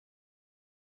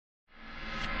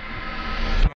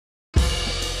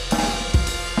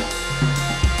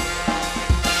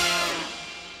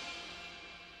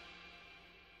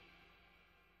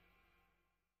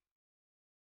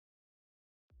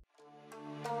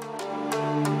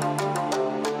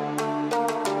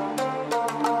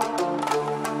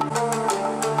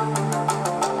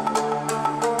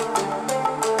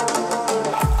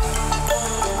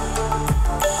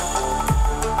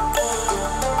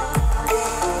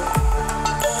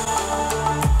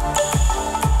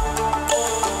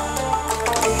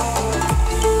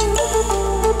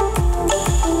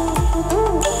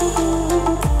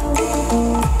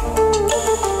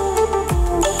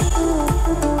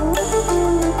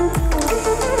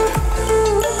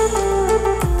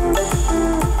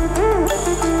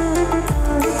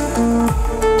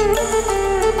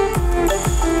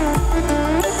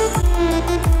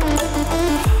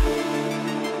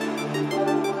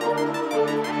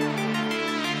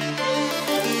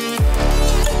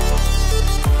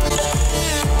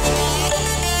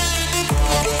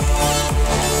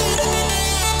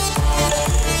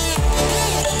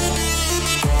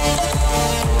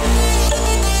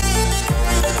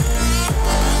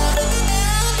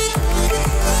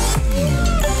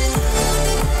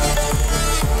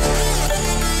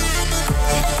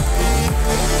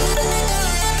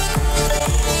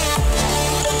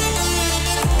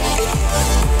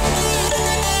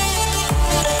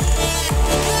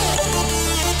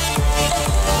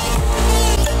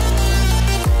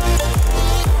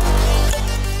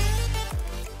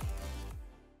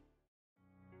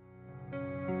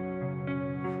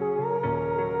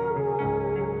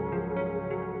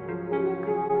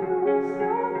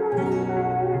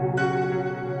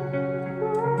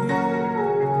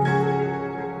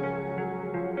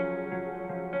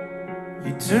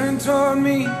toward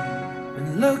me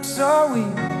and look so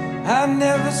weak. I've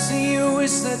never seen you with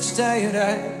such tired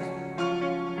eyes.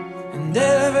 And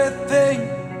everything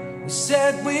we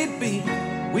said we'd be,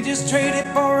 we just traded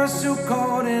for a suit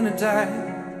coat and a tie.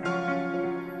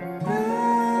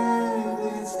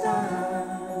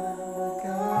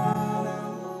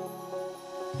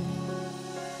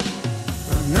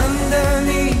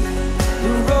 Underneath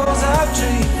the rows of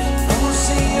trees, I will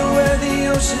see you where the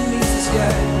ocean meets the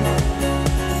sky.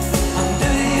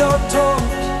 Under your toes,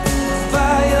 the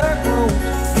fire glows.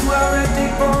 You are ready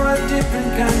for a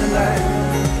different kind of life.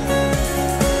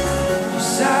 You're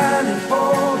silent,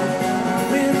 falling, the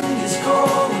wind is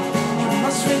calling. You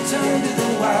must return to the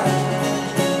wild.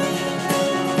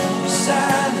 You're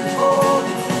silent,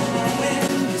 falling, the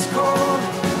wind is calling.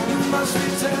 You must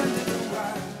return to the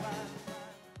wild.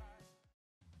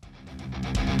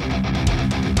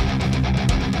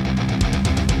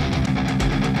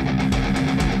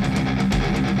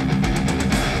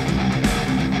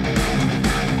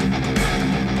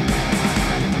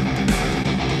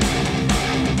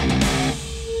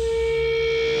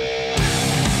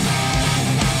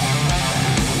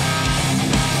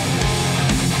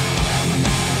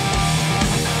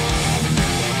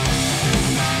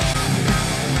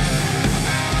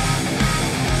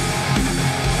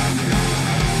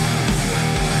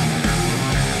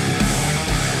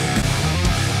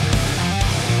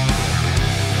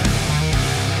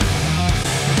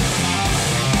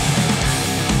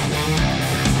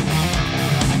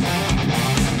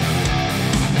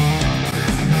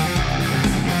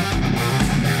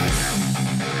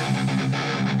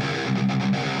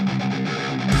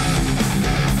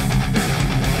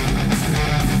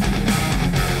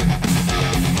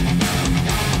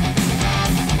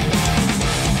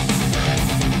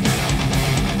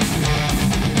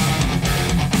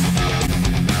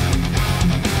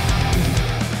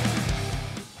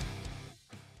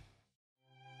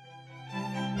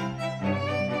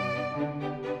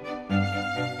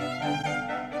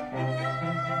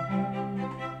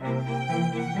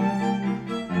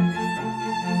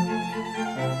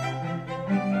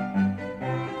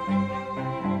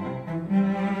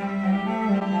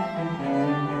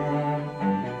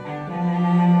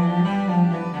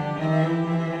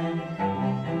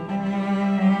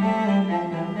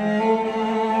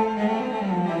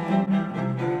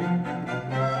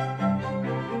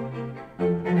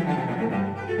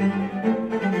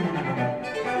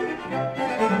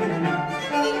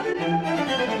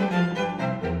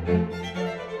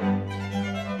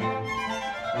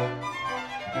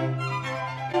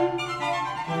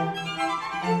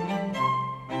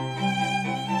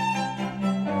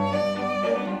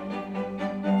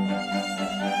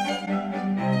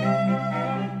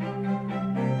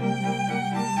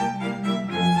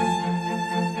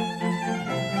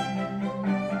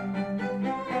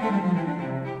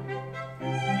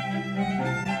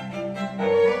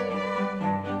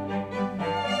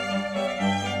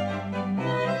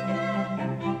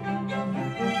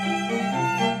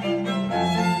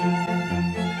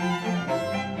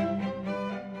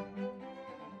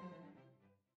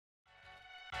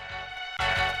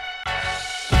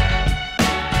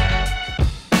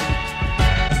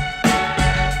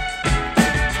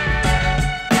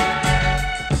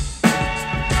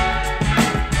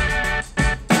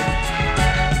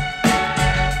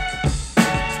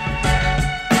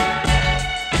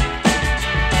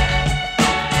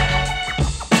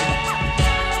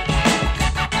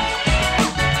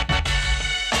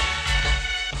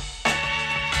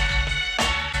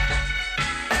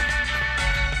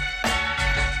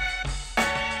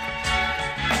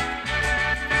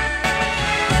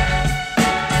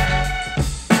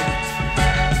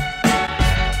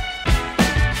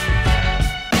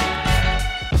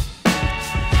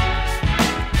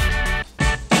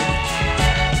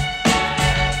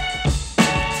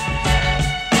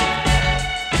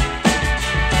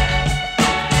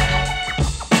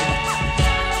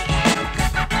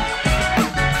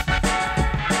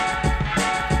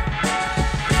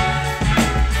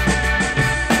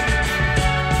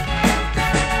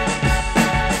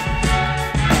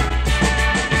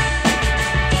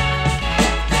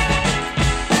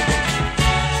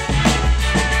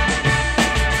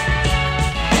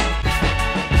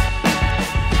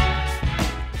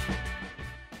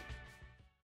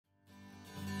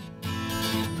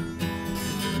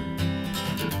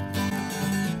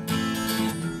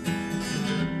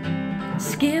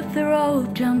 Skip the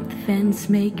rope, jump the fence,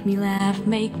 make me laugh,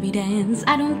 make me dance.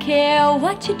 I don't care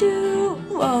what you do,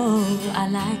 oh, I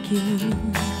like you.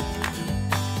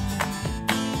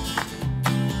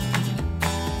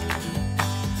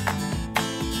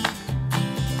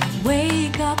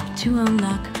 wake up to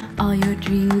unlock all your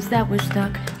dreams that were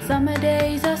stuck. Summer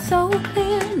days are so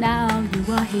clear, now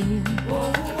you are here.